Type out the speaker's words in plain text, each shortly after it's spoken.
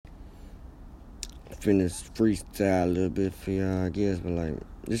finna freestyle a little bit for y'all, I guess, but like,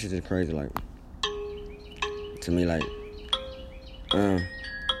 this shit is crazy, like, to me, like, I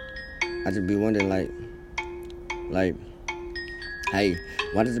just be wondering, like, hey,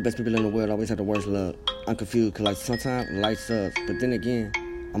 why does the best people in the world always have the worst luck? I'm confused, cause like, sometimes life sucks, but then again,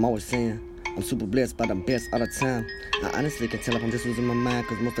 I'm always saying, I'm super blessed by the best all the time. I honestly can tell if I'm just losing my mind,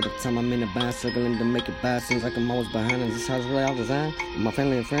 cause most of the time I'm in the bind, struggling to make it by. Seems like I'm always behind, and this house really all designed. With my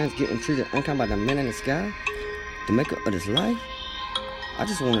family and friends getting treated unkind by the man in the sky. The maker of this life, I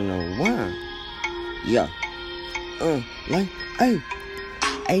just wanna know why. Yeah. Like,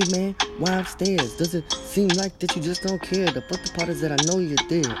 hey man, why upstairs? Does it seem like that you just don't care? The fucked part is that I know you're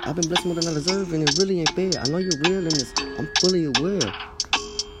there. I've been blessed more than I deserve, and it really ain't fair. I know you're real, and I'm fully aware.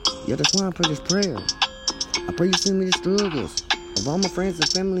 Yeah, that's why I pray this prayer. I pray you send me the struggles of all my friends and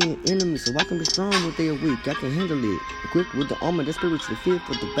family and enemies, so I can be strong when they are weak. I can handle it. Equipped with the armor that's spiritually fit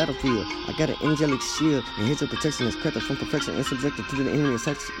for the battlefield. I got an angelic shield and hedge of protection that's crafted from perfection and subjected to the enemy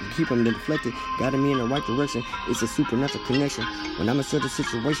attacks to keep them deflected, guiding me in the right direction. It's a supernatural connection. When I'm in such a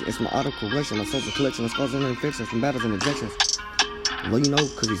situation, it's my auto-correction. My soul's a collection of scars and infections from battles and injections. Well, you know,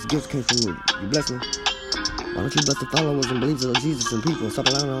 because these gifts came from you. You bless me. Why don't you bless the followers and believers of Jesus and people and stop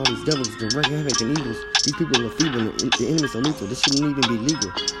allowing all these devils to wreak havoc and evils? These people are feeble and the enemy's so lethal. This shouldn't even be legal.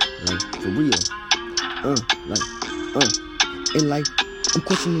 Like, for real. And like, I'm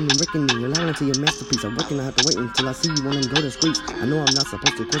questioning and reckoning, allowing to your masterpiece. I reckon I have to wait until I see you on them golden streets. I know I'm not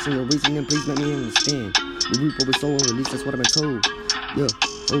supposed to question your reasoning, please let me understand. We reap what we sow, at least that's what I've been told. Yeah,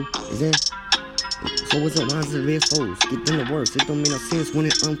 is that? So what's up, why is it red foes? Get them the worst, it don't make no sense when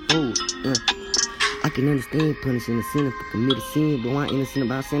it unfolds. I can understand punishing a sinner for committed sin, but why innocent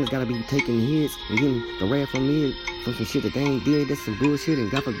about sinners gotta be taking hits and getting the wrath from me from some shit that they ain't did. That's some bullshit, and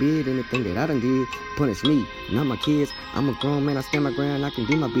God forbid anything that I done did punish me, not my kids. I'm a grown man, I stand my ground, I can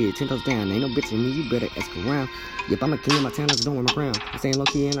do my bid, 10 toes down, ain't no bitch in me, you better ask around. Yep, I'm a king of my town, I just don't wear my crown. I'm staying low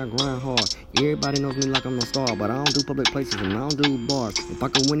key and I grind hard. Everybody knows me like I'm no star, but I don't do public places and I don't do bars. If I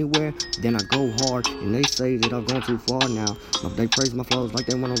go anywhere, then I go hard, and they say that I've gone too far now. They praise my flows like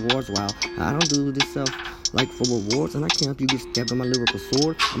they won awards. Wow, I don't do this stuff like for rewards, and I can't help you get stabbed with my lyrical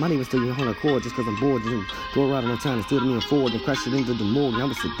sword. I might even steal your Honda Accord just cause I'm bored. Just go around on time and steal me and Ford and crash it into the morgue. And I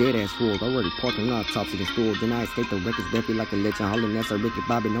was a dead ass Ford, already parking on top of the store. Then I escaped the wreckage, definitely like a legend. Hauling that's a Ricky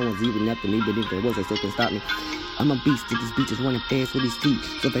Bobby, no one's even after me, but if there was, they still can stop me. I'm a beast, this beach is running fast with his teeth.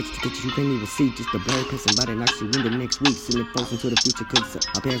 So fast that you can't even see. Just a bird passing by that knocks you in the next week. Sending folks into the future cause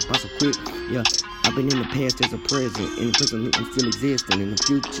I pass by so quick. Yeah, I've been in the past, there's a present. In the present, I'm still existing. In the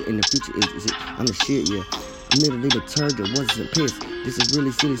future is I'm the shit, yeah. I'm literally the turd that wasn't pissed. This is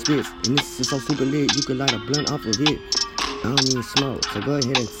really silly spits, and this is so super lit, you could light a blunt off of it. I don't even smoke, so go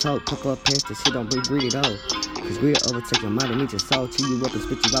ahead and talk. Pop up past the shit, don't breathe it out. Cause we'll overtake your mind and need your soul. Chew you up and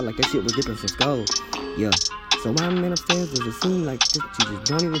spit you out like that shit was dipping some skull. Yeah, so why I'm in upstairs, does it seem like this, you just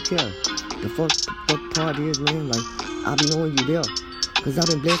don't even care? The fuck part is, man, like, I be knowing you there. Cause I've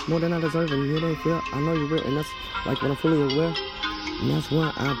been blessed more than I deserve, and it ain't fair. I know you're real, and that's like what I'm fully aware. And that's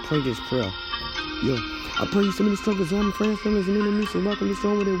why I pray this prayer. Yeah, I pray you so many struggles, all my friends, families, and enemies, so I can be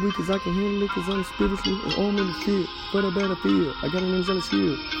strong with it weak as I can handle it, cause I'm spiritually and all in the shit. For the battlefield, I got an angelic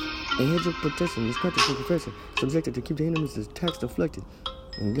shield. A hedge of protection, this practice and confession, subjected to keep the enemies as tax deflected,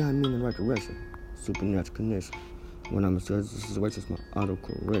 and guide me in the right direction. Supernatural connection. When I'm in such a situation, it's my auto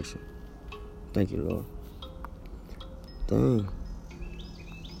correction. Thank you, Lord. Dang.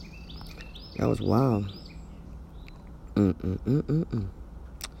 That was wild.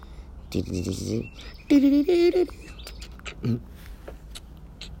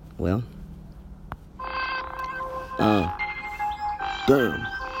 Well, damn,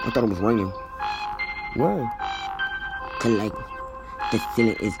 I thought it was raining. Word. Cause like, the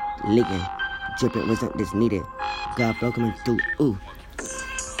ceiling is leaking, dripping wasn't this needed. God flow coming through, ooh.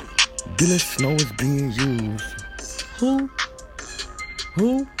 Dylan Snow is being used. Who?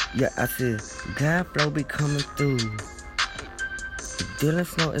 Yeah, I said, God flow be coming through. Dylan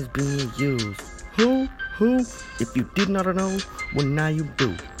Snow is being used. Who? If you did not know, well now you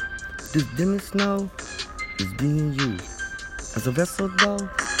do. This Dylan Snow is being used as a vessel though,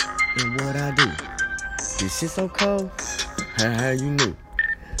 and what I do. This shit so cold, how you knew.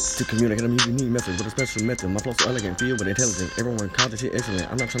 To communicate a unique message with a special method. My flow so elegant, filled with intelligence. Everyone called this shit excellent.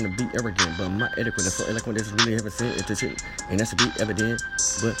 I'm not trying to be arrogant, but my etiquette is so eloquent that it's really heaven sent into shit, and that should be evident.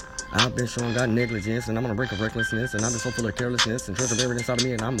 But I've been showing God negligence, and I'm on the brink of recklessness, and I've been so full of carelessness and trust of everything inside of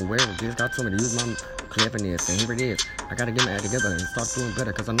me, and I'm aware of this. God told me to use my cleverness, and here it is. I gotta get my act together and start doing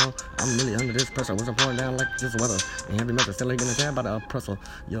better, cause I know I'm really under this pressure. I wasn't pouring down like this weather, and heavy metal still leaving the tab by the oppressor.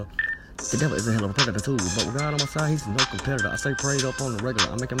 Yo, The devil is a hell of a predator too, but with God on my side, he's no competitor. I stay prayed up on the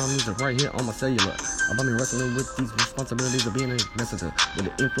regular. I'm making my music right here on my cellular. I'm about me wrestling with these responsibilities of being a messenger. With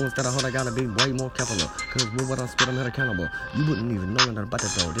the influence that I hold, I gotta be way more careful. Cause with what I spit, I'm held accountable. You wouldn't even know nothing about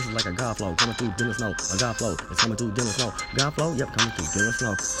that though. This is like a God flow coming through Dylan Snow. A God flow, it's coming through Dylan Snow. God flow, yep, coming through Dylan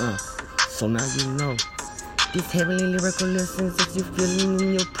Snow. So now you know. These heavenly lyrical lessons that you feeling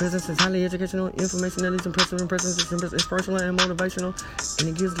in your presence is highly educational information that is impressive and presence is inspirational and motivational, and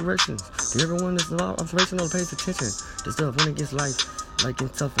it gives directions to everyone that's observational pays attention to stuff when it gets like in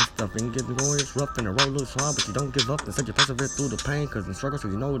tough and stuff and getting going it's rough and the road looks hard, but you don't give up and said you persevere through the pain because in struggles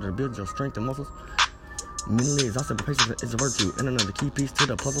you know to build your strength and muscles. Mentally exhausted, but patience is a virtue and another key piece to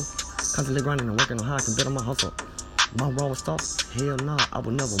the puzzle. Constantly grinding and working on how I can better my hustle. My raw stuff, hell nah, I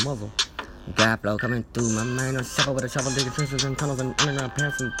will never muzzle. God flow coming through my mind, a shovel with a shovel, digging trenches and tunnels and underground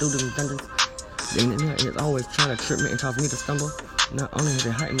passing through them dungeons. The enemy is always trying to trip me and cause me to stumble. Not only has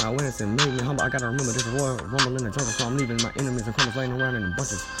it heightened my awareness and made me humble, I gotta remember this royal rumble in the jungle, so I'm leaving my enemies and crumbles laying around in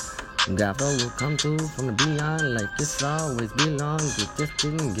bunches. God flow will come through from the beyond like it's always belong. Get this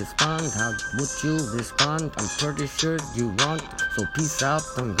didn't get spawned, how would you respond? I'm pretty sure you want, so peace out,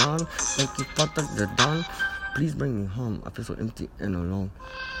 I'm gone. Thank you for the dawn. Please bring me home, I feel so empty and alone.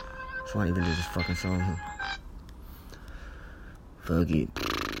 So I even did this fucking song. Fuck it.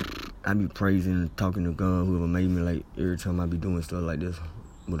 I be praising and talking to God, whoever made me, like, every time I be doing stuff like this.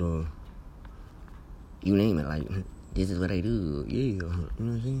 But, you name it, like, this is what I do. Yeah, you know what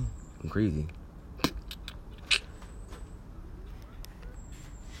I'm saying? I'm crazy. You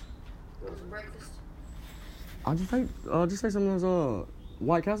want some breakfast? I'll just say some of those,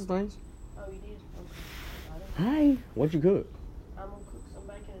 White Castle things. Oh, you did? Okay. Hi. What you cook? I'm gonna cook some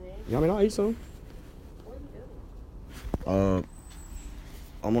bacon and eggs. Yeah, I mean, I'll eat some. What are you doing?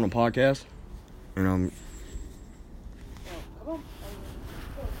 I'm on a podcast, and Oh, come on.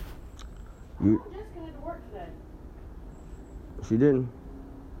 You? Jessica had to work today. She didn't.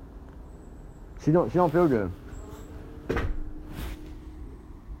 She don't feel good.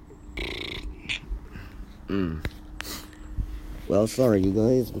 Well, sorry, you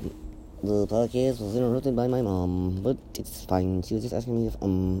guys. The podcast was interrupted by my mom, but it's fine. She was just asking me if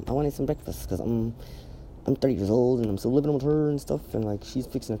I wanted some breakfast, because I'm 30 years old and I'm still living with her and stuff, and like she's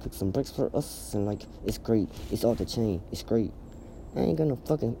fixing to cook some breakfast for us, and like it's great. It's off the chain. It's great. I ain't got no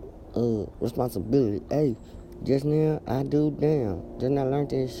fucking responsibility. Hey, just now I do down. Just now I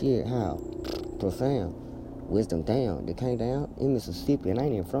learned that shit. How? Profound. Wisdom down. They came down in Mississippi, and I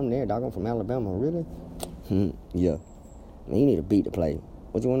ain't even from there, dog. I'm from Alabama. Really? Yeah. Man, you need a beat to play.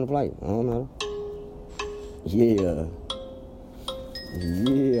 What you want to play? I don't know. Yeah.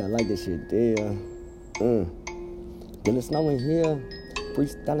 Yeah, I like this shit there. Getting snow in here.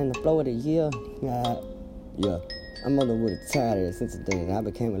 Freestyling the flow of the year. Yeah. I'm on the wood tired since the day that I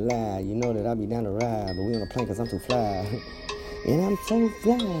became alive. You know that I be down to ride, but we on a plane cause I'm too fly. And I'm so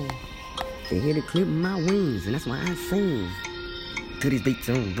fly. They hear the clip of my wings, and that's why I sing. To these beats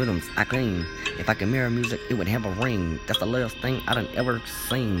and rhythms I claim. If I could mirror music, it would have a ring. That's the last thing I done ever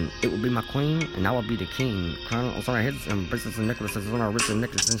seen. It would be my queen, and I would be the king. Crown on our heads and bracelets and necklaces on our wrists and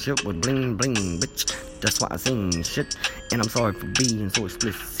necklaces and shit with bling bling, bitch. That's why I sing shit. And I'm sorry for being so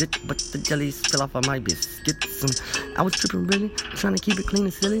explicit, but the jellies fell off of my biscuits. And I was tripping really, trying to keep it clean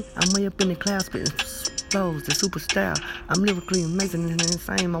and silly. I'm way up in the clouds, spitting flows, the super style. I'm lyrically amazing and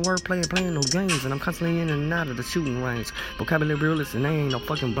insane. My wordplay and playing no games, and I'm constantly in and out of the shooting range. Vocabulary realist, and they ain't no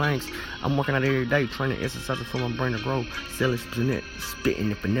fucking blanks. I'm working out every day, trying to exercise for my brain to grow. Still spitting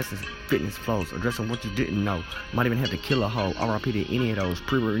and finessing fitness flows, addressing what you didn't know. Might even have to kill a hoe. R.I.P. to any of those.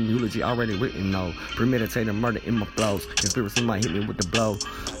 Pre-written eulogy already written, no. Premeditated murder in my flows. Conspiracy might hit me with the blow.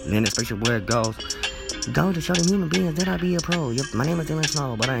 Then it's spaceship where it goes. Go to show them human beings that I be a pro. Yep, my name is Dylan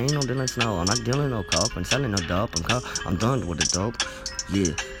Snow, but I ain't no Dylan Snow. I'm not dealing no coke, I'm selling no dope. I'm done with the dope.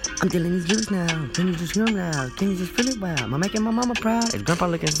 Yeah, I'm dealing these views now. Can you just hear them now? Can you just feel it? Wow, am I making my mama proud? Is grandpa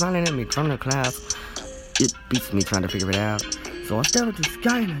looking smiling at me from the clouds? It beats me trying to figure it out. So I stare at the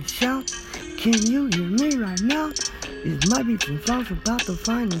sky and I shout, can you hear me right now? It might be some songs about to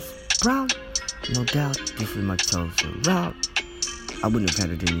find this sprout. No doubt, this is my chosen route. I wouldn't have had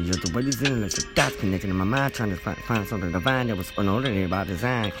it any other way. These endless dots connected in my mind, trying to find something divine that was unordinary by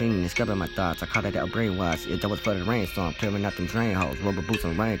design. Cleaning and scrubbing my thoughts. I call that brainwash. If that was for the rainstorm, clearing out them drain holes, rubber boots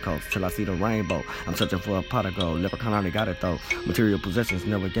and raincoats till I see the rainbow. I'm searching for a pot of gold. Leprechaun already got it though. Material possessions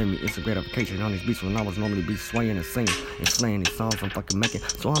never gave me instant gratification on these beats when I was normally be swaying and singing and slaying these songs I'm fucking making.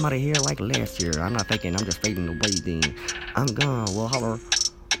 So I'm out of here like last year. I'm not faking, I'm just fading away then. I'm gone, well holler.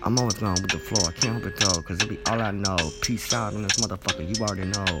 I'm always gone with the flow. I can't help it though, cause it be all I know. Peace out on this motherfucker, you already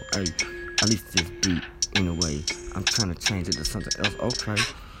know. Hey, at least this beat, anyway. I'm trying to change it to something else, okay.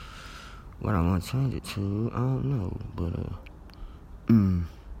 What I want to change it to, I don't know, but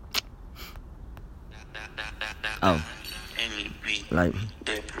oh, like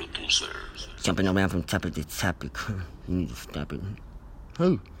jumping around from topic to topic. You need to stop it.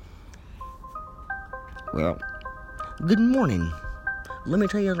 Who? Well, good morning. Let me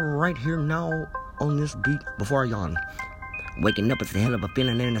tell you right here now on this beat before I yawn. Waking up is a hell of a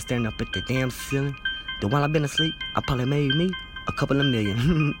feeling, and I staring up at the damn ceiling. Then while I've been asleep, I probably made me a couple of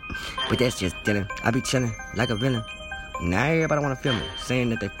million. But that's just chilling. I be chilling like a villain. Now everybody wanna feel me, saying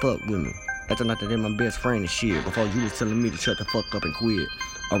that they fuck with me. Acting like they're my best friend and shit. Before you was telling me to shut the fuck up and quit.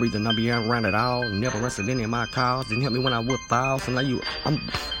 Or either not be around at all, never wrestled any of my calls, didn't help me when I would file. So now I'm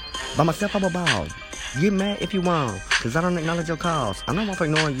by myself, I'm a ball. Get mad if you want, cause I don't acknowledge your calls. I know I'm for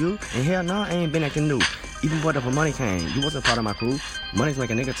ignoring you, and hell no, I ain't been acting new. Even before the money came, you wasn't part of my crew. Money's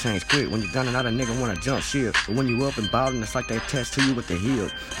make a nigga change quick. When you down and out, a nigga wanna jump shit. But when you up and ballin', it's like they attached to you with the heel.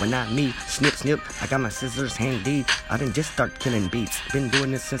 But not me, snip, snip, I got my scissors hand deep. I didn't just start killing beats. Been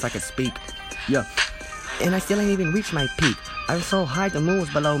doing this since I could speak. Yeah, and I still ain't even reached my peak. I'm so high, the moon was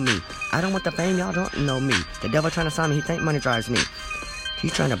below me. I don't want the fame, y'all don't know me. The devil trying to sign me, he think money drives me.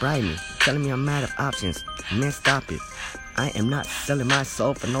 He's trying to bribe me, telling me I'm mad of options. Man, stop it. I am not selling my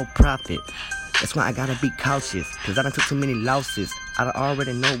soul for no profit. That's why I gotta be cautious, cause I done took too many losses. I done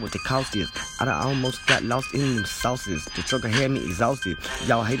already know what the cost is. I done almost got lost in them sauces. The struggle had me exhausted.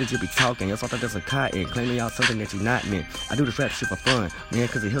 Y'all haters, you be talking. Y'all thought that there's a cotton, claiming y'all something that you not, man. I do this rap shit for fun, man,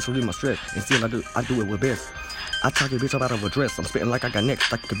 cause it helps relieve my stress. And still I do it with best. I talk your bitch up out of a dress. I'm spitting like I got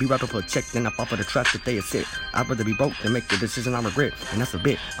next. Like I could be rapping for a check, then I fall for the trap that they are set. I'd rather be broke than make the decision I regret. And that's a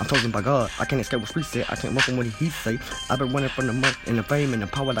bit. I'm chosen by God. I can't escape what street said. I can't run from what he say. I've been running from the money and the fame and the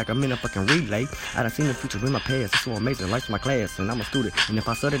power like I'm in a fucking relay. I done seen the future in my past. It's so amazing. Life's my class, and I'm a student. And if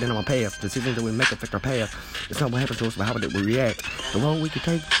I study, then I'm a pass. Decisions that we make affect our past. It's not what happens to us, but how we react. The road we can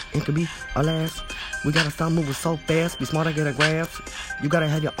take, it could be our last. We gotta stop moving so fast. Be smart, I get a grasp. You gotta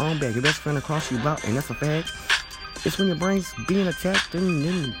have your own bag. Your best friend across you out, and that's a fact. It's when your brain's being attacked, and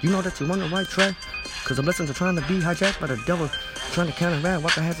then you know that you're on the right track. Cause the blessings are trying to be hijacked by the devil, trying to counteract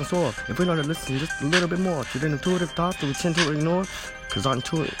what God has in store. If we learn to listen just a little bit more to the intuitive thoughts that we tend to ignore, cause our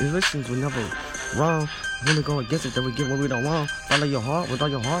intuitions were never wrong. When we go against it, then we get what we don't want. Follow your heart with all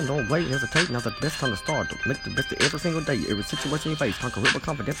your heart, don't wait, hesitate. Now's the best time to start. Make the best of every single day, every situation you face. Conquer it with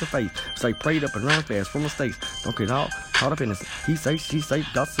confidence and faith. Stay prayed up and run fast from mistakes. Don't get all caught up in this. He say, she say,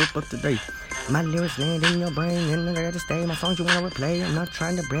 gossip of today. My lyrics land in your brain, and I gotta stay. My songs you wanna replay. I'm not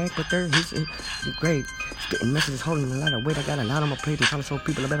trying to brag, but they're great. Spitting messages holding a lot of weight. I got a lot on my plate. I'm trying to show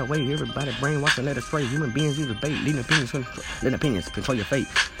people a better way. Everybody brainwashed and let it stray. Human beings use debate, leading opinions control your fate.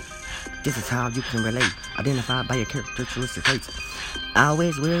 This is how you can relate. Identify by your characteristic traits.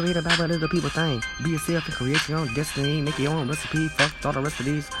 Always worried about what other people think. Be yourself and create your own destiny. Make your own recipe. Fuck all the rest of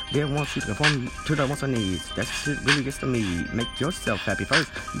these. They want you to conform to their wants or needs. That shit really gets to me. Make yourself happy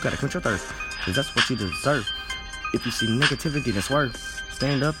first. You gotta quench your thirst, cause that's what you deserve. If you see negativity that's worth,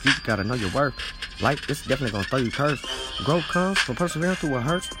 stand up, you gotta know your worth. Life is definitely gonna throw you curves. Growth comes from persevering through what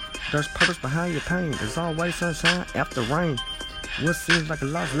hurts. There's purpose behind your pain. There's always sunshine after rain. What seems like a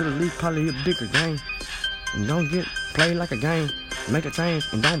loss, little league, probably a bigger game. And don't get played like a game. Make a change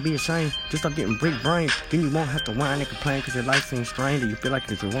and don't be ashamed. Just stop getting brick brain. Then you won't have to whine and complain cause your life seems strained. And you feel like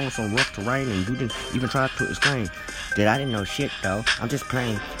that you're on some rough terrain and you didn't even try to explain that I didn't know shit though. I'm just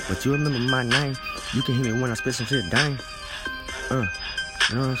playing. But you remember my name. You can hear me when I spit some shit dang. You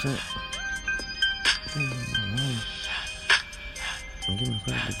know what I'm saying? I'm giving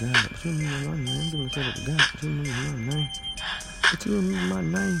credit to God. But you remember my name. I'm giving credit to God. But you remember my name. But you remember my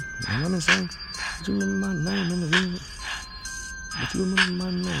name. You know what I'm saying? But you remember my name in the video. But you remember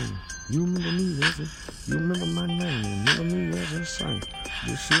my name. You remember me as a. You remember my name. You remember me as a saint.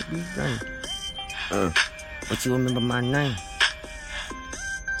 This shit be dang. But you remember my name.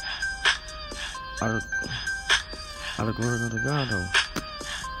 Out of glory go to God though.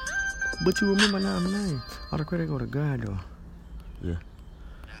 But you remember my name. All the credit go to God though. Yeah.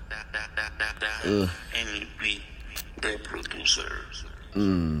 The producers.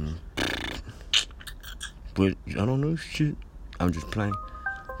 But I don't know shit. I'm just playing.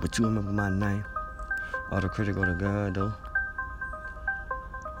 But you remember my name. All the credit go to God though.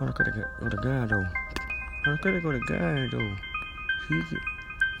 All the credit go to God though. All the credit go to God though.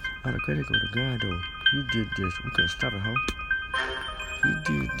 All the credit go to God though. He did this. We couldn't stop it, ho. He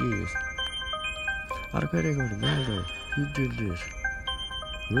did this. All the credit go to God though. He did this.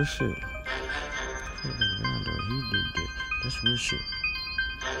 Real shit. Credit go to God though. He did this. That's real shit.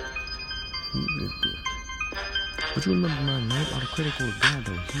 He did this. But you remember my name, all the critical God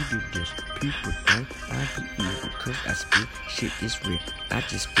though, he did this. People think I be evil, cause I spit shit is real. I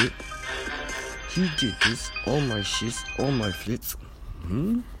just spit. He did this, all my shits, all my flits.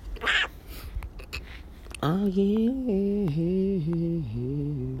 Oh yeah.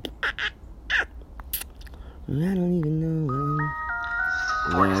 I don't even know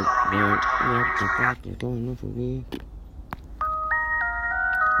what the fuck is going on for me.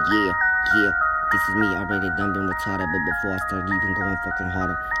 Yeah, this is me already done been retarded, but before I start even going fucking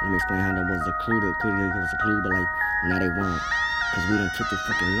harder, let me explain how that was a clue. It was a clue, but like, now they won't. Cause we done took the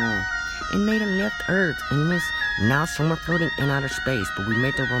fucking law. And they done left Earth, and this now somewhere floating in outer space, but we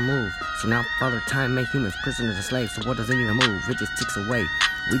made the wrong move. So now Father Time made humans prisoners and slaves, so what does it even move? It just ticks away.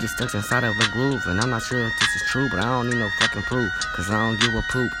 We just stuck inside of a groove, and I'm not sure if this is true, but I don't need no fucking proof, cause I don't give a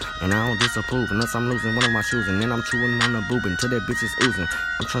poop, and I don't disapprove, unless I'm losing one of my shoes, and then I'm chewing on the boob until that bitch is oozing.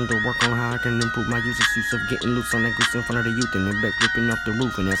 I'm trying to work on how I can improve my use of getting loose on that goose in front of the youth, and then back flipping off the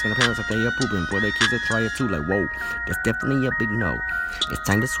roof, and asking the parents if they are pooping, for their kids to try it too, like whoa, that's definitely a big no. It's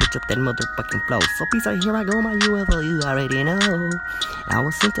time to switch up that motherfucking flow. So peace out, here I go, my UFO, you already know. I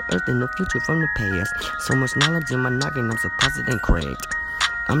was sent to Earth in the future from the past. So much knowledge in my noggin, I'm surprised it ain't cracked.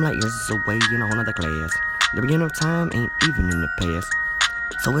 I'm like years away in a whole other class. The beginning of time ain't even in the past.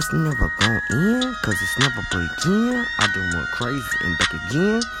 So it's never gonna end, cause it's never begin. I done went crazy and back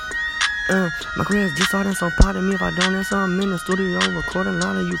again. My career's just starting, so pardon me if I don't answer. I'm in the studio recording. A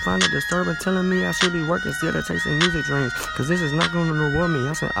lot of you find it disturbing, telling me I should be working instead of chasing music dreams. Cause this is not gonna reward me.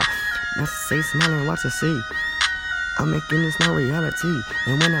 That's say smile and watch and see. I'm making this my reality,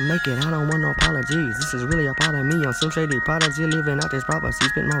 and when I make it, I don't want no apologies. This is really a part of me. I'm some shady prodigy living out this prophecy.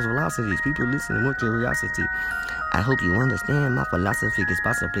 Spit most velocities, people listening with curiosity. I hope you understand my philosophy, cause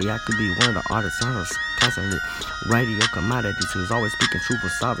possibly I could be one of the artists I was constantly radio commodities who's always speaking truth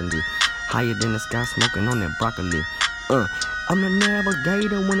with sovereignty. Higher than the sky, smoking on that broccoli. I'm the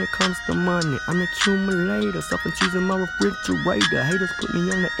navigator when it comes to money. I'm the accumulator, stuffing cheese in my refrigerator. Haters put me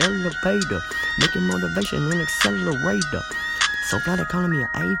on the elevator, making motivation an accelerator. So fly they calling me an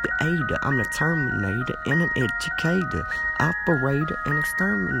aviator. I'm the terminator and an educator, operator and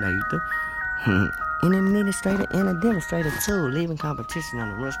exterminator. An administrator and a demonstrator too. Leaving competition on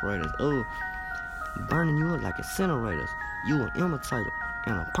the respirators. Ooh, burning you up like incinerators. You an imitator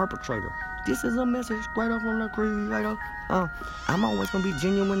and a perpetrator. This is a message straight up from the creator. I'm always gonna be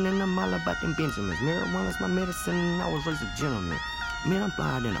genuine and I'm all about them Benjamins. Marijuana's my medicine and I was raised a gentleman. Man, I'm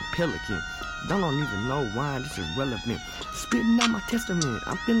flyer than a pelican. Don't even know why this is relevant. Spitting out my testament.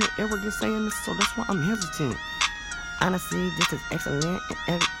 I'm feeling arrogant saying this, so that's why I'm hesitant. Honestly, this is excellent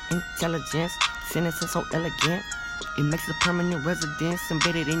intelligence. Sentences so elegant. It makes a permanent residence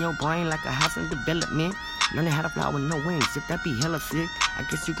embedded in your brain like a house in development. Learning how to fly with no wings, if that be hella sick. I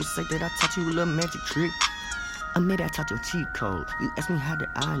guess you could say that I taught you a little magic trick. Admit I taught you a cheat code. You ask me how did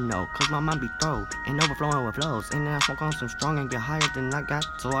I know, cause my mind be thrown and overflowing with flows. And then I smoke on some strong and get higher than I got,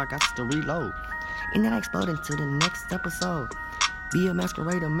 so I got to reload. And then I explode into the next episode. Be a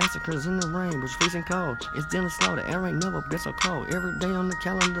masquerade of massacres in the rain, but freezing cold. It's dealing slow, the air ain't never been so cold. Every day on the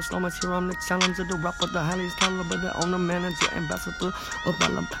calendar, so much here, I'm the challenger, the rapper, the highest caliber, the owner, manager, ambassador of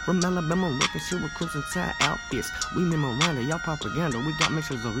from Alabama, working shit with crimson tie outfits. We memoranda, y'all propaganda. We got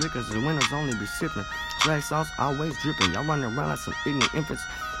mixtures of liquors, and winners only be sipping. Drag sauce always dripping. Y'all running around like some ignorant infants.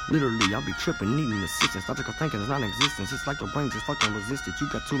 Literally, y'all be tripping, needing assistance. Logical thinking is non-existence. It's like the brain just fucking resisted. You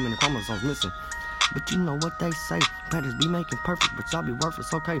got too many chromosomes missing. But you know what they say, practice be making perfect, but y'all be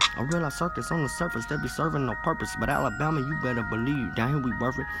worthless, okay. I realize circus on the surface, they be serving no purpose. But Alabama, you better believe, down here we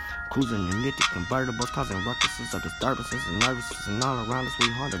worth it. Cruising in lithic convertibles, causing ruckuses of disturbances and nervousness, and all around us, we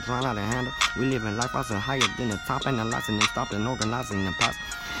hard to drown out and handle. We live in life rising higher than the top, analyzing and stopping, organizing and pots.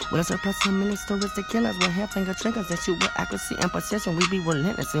 With a surplus of militaristic killers with half-finger triggers that shoot with accuracy and precision. We be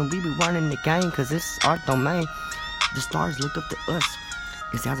relentless and we be running the game, cause it's our domain. The stars look up to us.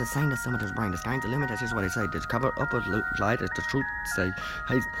 It sounds insane to some of this brain. The sky's the limit, that's just what they say. The cover up of light is the truth. Say,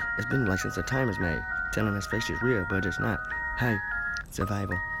 hey, it's been like since the time is made. Telling us face is real, but it's not. Hey,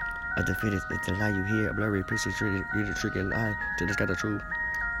 survival of the fittest. It's a lie you hear. A blurry picture, you're the tricky lie. Till it's got the truth.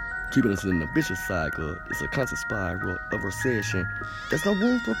 Keeping us in the vicious cycle. It's a constant spiral of recession. There's no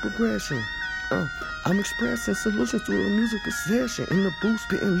room for progression. I'm expressing solutions to a musical session. In the booth,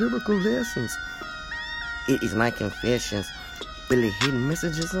 spitting lyrical lessons. It is my confessions. Really hidden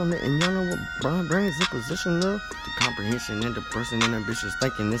messages on it, and y'all know what brown brains in position of the comprehension and the person and ambitious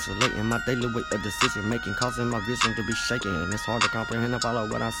thinking, insulating my daily way of decision making, causing my vision to be shaken, and it's hard to comprehend and follow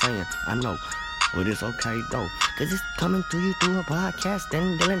what I'm saying. I know, but it's okay though, cause it's coming to you through a podcast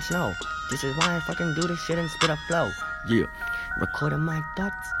and Dylan Snow. This is why I fucking do this shit and spit a flow. Yeah, recording my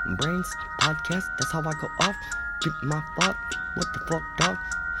thoughts, brains, podcast. That's how I go off. get my fuck. What the fuck, dog?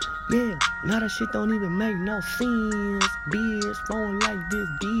 Yeah, now that shit don't even make no sense. Bitch, flowing like this,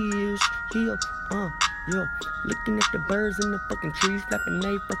 bitch. Yeah, looking at the birds in the fucking trees, flapping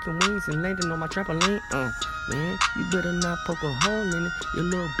they fucking wings and landing on my trampoline. Man, you better not poke a hole in it. Your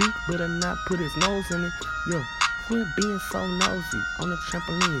little beak better not put his nose in it. Yeah, quit being so nosy on the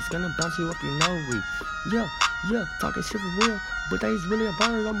trampoline. It's gonna bounce you up your nose. Yeah, talking shit for real, but there's really a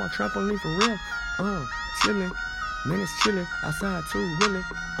bird on my trampoline for real. Chillin'. Man, it's chillin' outside too, really.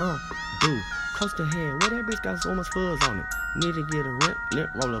 Dude, close to head. Where that bitch got so much fuzz on it? Need to get a lint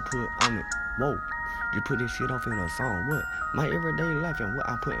roller put on it. Whoa, you put this shit off in a song. What? My everyday life and what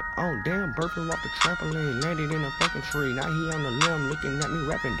I put on. Damn, bird flew off the trampoline, landed in a fucking tree. Now he on the limb looking at me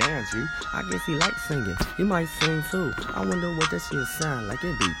rapping down, G. I guess he likes singing. He might sing too. I wonder what that shit sound like.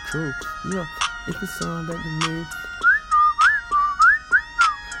 It be true. Yeah, if it's song back to me.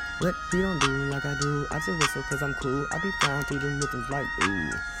 But he don't do like I do. I just whistle cause I'm cool. I be flying through them rhythms like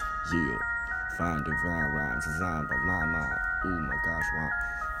ooh, yeah. Find the rhyme rhymes designed by my mind. Ooh my gosh, wow.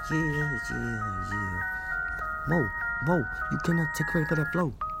 Yeah. Whoa, you cannot take credit for that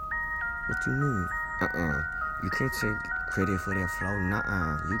flow. What you mean? You can't take credit for that flow.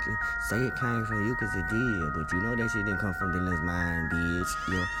 You can say it came from you cause it did. But you know that shit didn't come from Dylan's mind, bitch.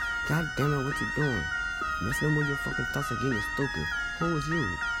 Yeah. God damn it, what you doing? Listen with your fucking thoughts again, you stupid. Who is you?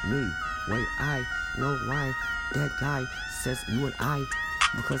 Me. Wait, I know why that guy says you and I.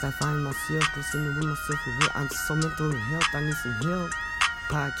 Because I find myself listening with myself for real. I'm so mental health, I need some help.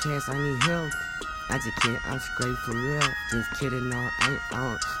 Podcast, I need help. I just can't, I'm straight for real. Just kidding, no, I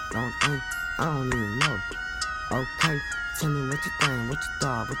don't even know. Okay, tell me what you think, what you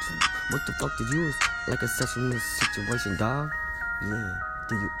thought, what the fuck did you use? Like a sexual situation, dog? Yeah,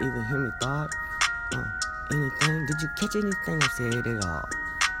 do you even hear me thought? Anything? Did you catch anything I said at all?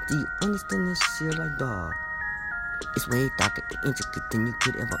 Do you understand this shit like dog? It's way darker and intricate than you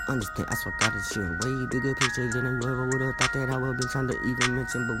could ever understand. I swear God, this shit way bigger picture than you ever would have thought that I would have been trying to even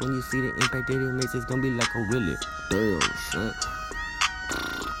mention. But when you see the impact that it makes, it's gonna be like a really damn shit.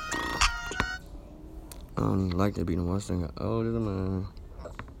 I don't even like that beat no more. Singer, oh, this is mine.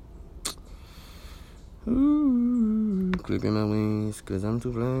 Ooh, clipping my wings, cause I'm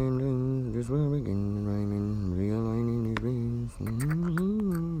too flying. This world begin raining, realigning these rings.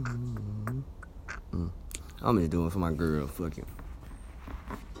 I'm just doing it for my girl, fuck it.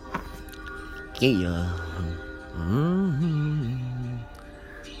 Yeah.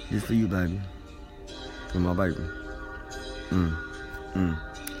 This for you, baby. For my baby.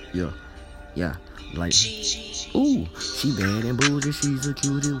 Yeah. Like, ooh, she bad and bougie, she's a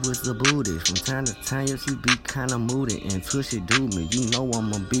cutie with the booty. From time to time, yeah, she be kinda moody until she do me. You know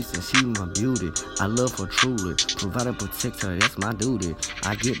I'm a beast and she my beauty. I love her truly, provide and protect her, that's my duty.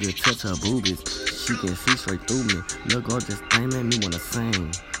 I get to touch her boobies, she can see straight through me. Look, gorgeous thing made me wanna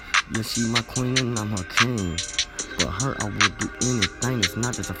sing. Yeah, she my queen and I'm her king. For her, I would do anything. It's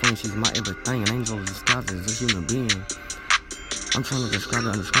not just a friend, she's my everything. An angel disguised as a human being. I'm trying to describe the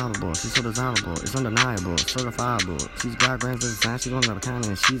undescribable. She's so desirable, it's undeniable, certifiable. She's God grants the design, she's one of a kind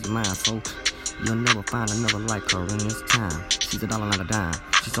and she's mine. So you'll never find another like her in this time. She's a dollar, not a dime.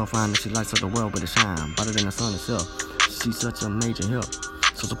 She's so fine that she lights up the world with a shine, brighter than the sun itself. She's such a major help,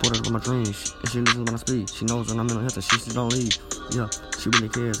 so supportive of my dreams. And she listens when I speak. She knows when I'm mental health, she don't leave. Yeah, she really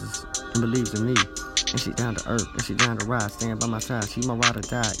cares and believes in me. And she down to earth, and she down to ride, stand by my side. She my ride or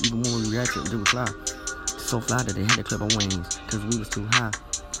die, even when we reacted, we fly. So fly that they had to clip our wings, cause we was too high.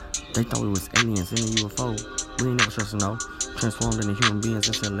 They thought we was aliens in a UFO. We ain't never stressing, no. Transformed into human beings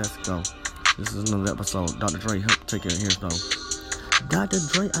and said, let's go. This is another episode. Dr. Dre, help take care of here, though. Dr.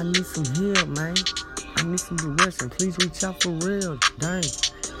 Dre, I need some help, man. I need some direction. Please reach out for real. Dang.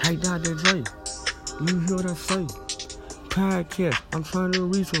 Hey, Dr. Dre, you hear what I say? Podcast, I'm trying to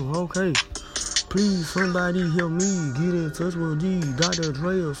reach him, okay. Please, somebody help me get in touch with Dr.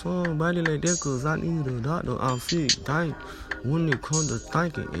 Dre or somebody like that, cause I need a doctor. I'm sick, dang. When it comes to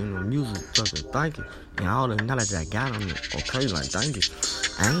thinking and the music fucking thinking and all the knowledge I got on it, okay, like thank you.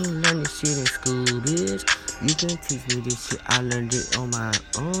 I ain't learned this shit in school, bitch. You can teach me this shit, I learned it on my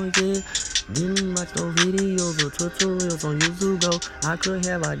own, yeah. Didn't watch no videos or tutorials on YouTube, though. I could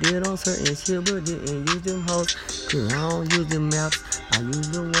have, I did on certain shit, but didn't use them hoes. Cause I don't use them maps, I use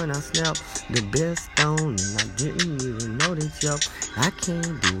the one I snap the best on, and I didn't even know this, yo. I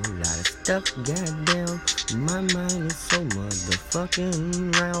can't do a lot of stuff, goddamn. My mind is so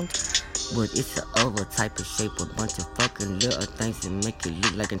motherfucking round. But it's an oval type of shape with a bunch of fucking little things that make it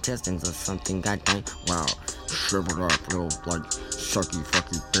look like intestines or something, goddamn. Wow, shriveled up little like sucky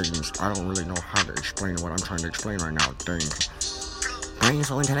fucky things. I don't really know how to explain what I'm trying to explain right now, things. Brain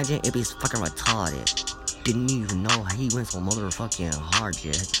so intelligent, it be fucking retarded. didn't even know he went so motherfucking hard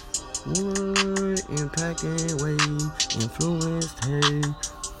yet. What impacted way influenced hey?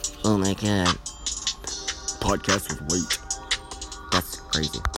 Oh my god. Podcast with weight. That's crazy.